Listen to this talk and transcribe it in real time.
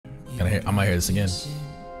I might hear this again.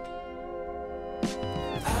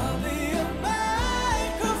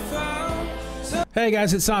 Hey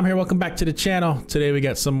guys, it's Sam here. Welcome back to the channel. Today we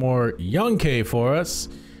got some more Young K for us.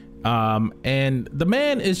 And the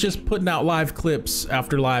man is just putting out live clips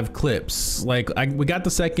after live clips. Like we got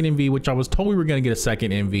the second MV, which I was told we were gonna get a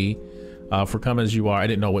second MV for Come As You Are. I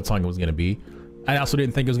didn't know what song it was gonna be. I also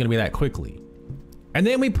didn't think it was gonna be that quickly. And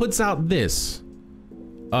then he puts out this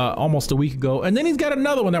almost a week ago, and then he's got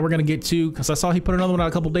another one that we're gonna get to because I saw he put another one out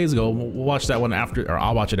a couple days ago. We'll watch that one after, or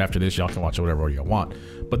I'll watch it after this. Y'all can watch it whatever you want.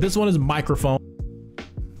 But this one is Microphone,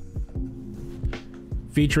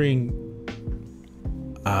 featuring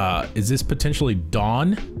is this potentially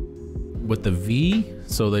Dawn with the V?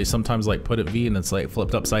 So they sometimes like put a V and it's like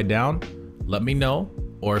flipped upside down. Let me know,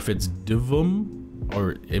 or if it's Dvwn,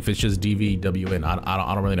 or if it's just Dvwn.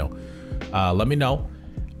 I don't really know. Let me know.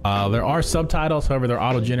 There are subtitles, however they're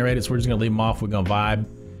auto-generated, so we're just gonna leave them off. We're gonna vibe,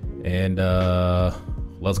 and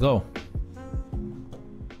let's go.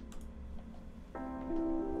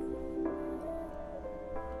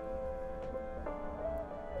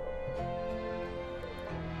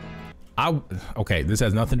 Okay, this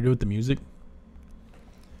has nothing to do with the music.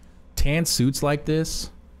 Tan suits like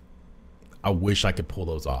this, I wish I could pull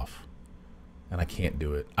those off, and I can't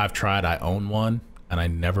do it. I've tried. I own one, and I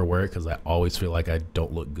never wear it because I always feel like I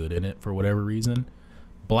don't look good in it for whatever reason.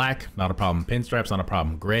 Black, not a problem. Pinstripes, not a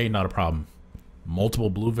problem. Gray, not a problem.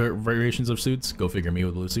 Multiple blue variations of suits, go figure. Me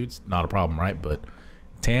with blue suits, not a problem, right? But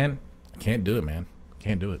tan, can't do it, man.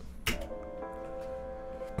 Can't do it.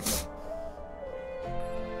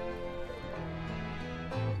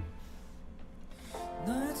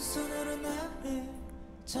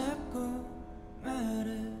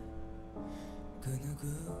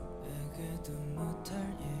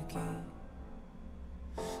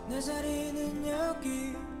 내 자리는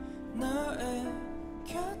여기 너의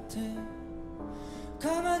곁에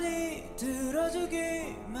가만히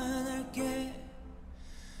들어주기만 할게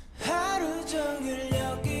하루 종일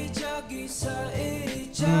여기저기서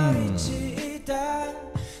이리저리 치이다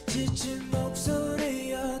지친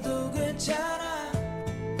목소리여도 괜찮아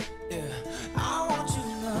yeah. I want you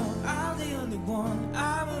to know I'm the only one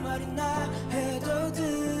아무 말이나 해도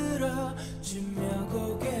들어주며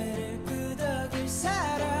고개를 끄덕일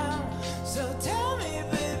사람 So tell me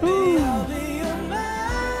baby I'll be your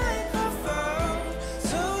microphone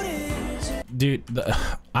Dude,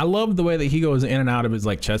 I love the way that he goes in and out of his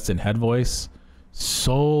like chest and head voice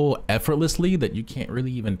so effortlessly that you can't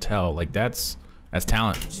really even tell. Like that's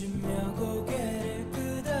talent.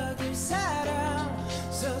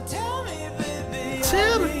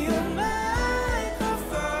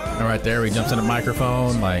 And right there, he jumps in the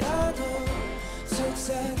microphone like,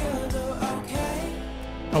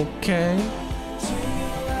 okay.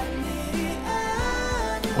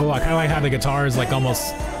 Oh, I kind of like how the guitar is like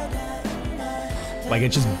almost like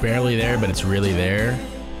it's just barely there, but it's really there.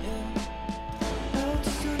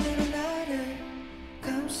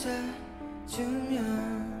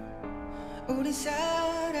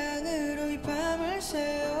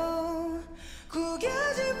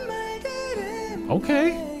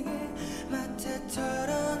 Okay.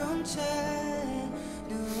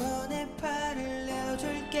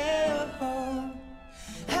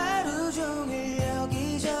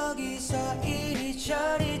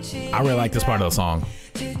 I really like this part of the song.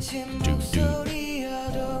 Excuse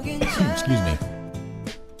me.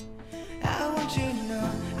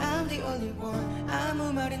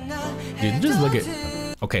 Dude, just look at.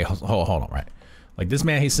 Okay, hold on, right? Like this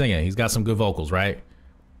man, he's singing. He's got some good vocals, right?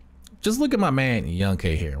 Just look at my man, Young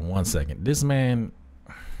K here. 1 second. This man,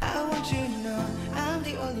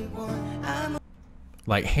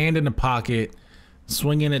 like hand in the pocket,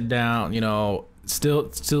 swinging it down. You know,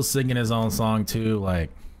 still singing his own song too. Like,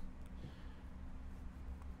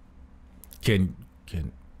 can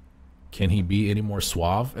he be any more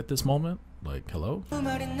suave at this moment? Like, hello?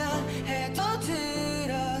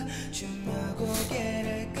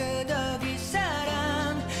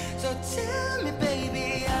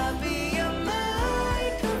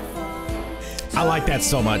 I like that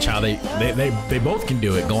so much, how they both can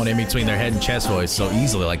do it, going in between their head and chest voice so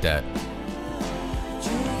easily like that.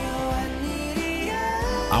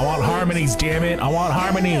 I want harmonies, damn it. I want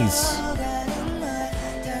harmonies.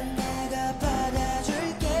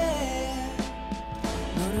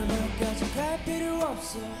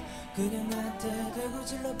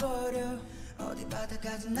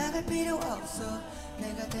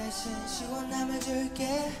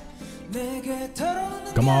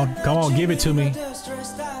 Come on, give it to me. And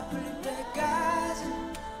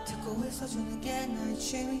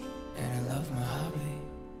I love my hobby.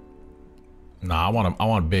 Nah, I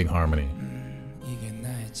want big harmony. 이게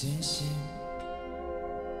나의 진심.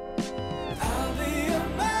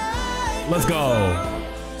 Let's go.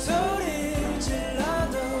 소리를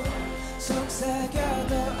질러도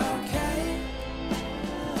속삭여도 okay.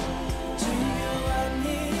 중요한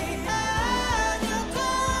네 아니어도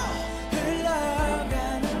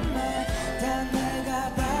흘러가는 말 다 내가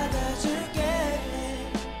받아줄게.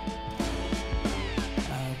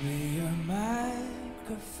 I'll be your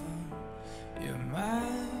microphone, your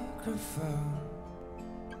microphone.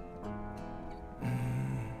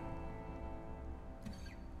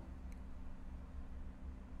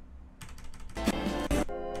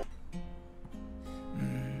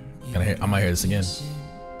 I might hear this again.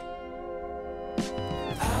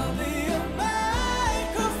 I'll be your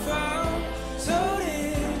microphone.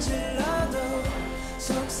 소리를 질러도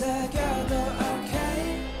속삭여도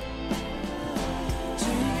okay.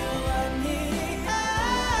 중요한 네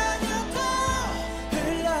아니어도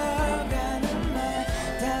흘러가는 말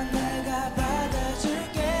다 내가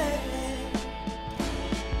받아줄게.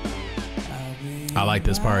 I like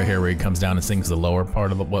this part here where he comes down and sings the lower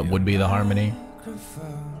part of what would be the harmony.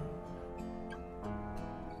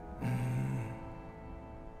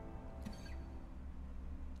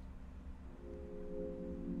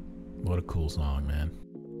 What a cool song, man.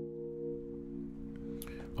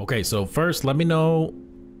 Okay, so first, let me know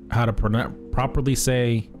how to properly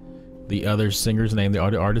say the other singer's name, the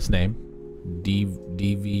artist's name,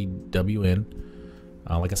 Dvwn.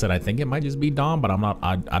 Like I said, I think it might just be Dom, but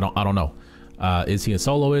I don't know. Is he a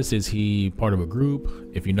soloist? Is he part of a group?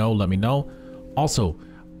 If you know, let me know. Also,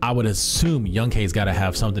 I would assume Young K's got to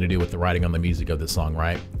have something to do with the writing on the music of this song,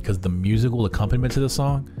 right? Because the musical accompaniment to the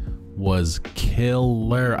song was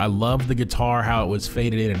killer. I love the guitar, how it was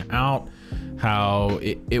faded in and out, how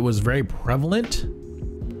it was very prevalent,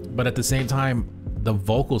 but at the same time, the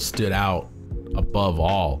vocals stood out above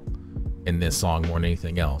all in this song more than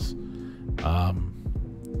anything else. And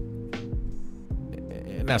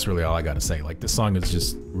that's really all I gotta say. Like, this song is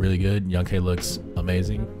just really good. Young K looks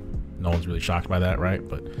amazing. No one's really shocked by that, right?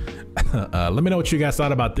 But let me know what you guys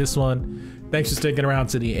thought about this one. Thanks for sticking around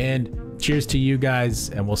to the end. Cheers to you guys,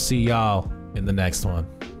 and we'll see y'all in the next one.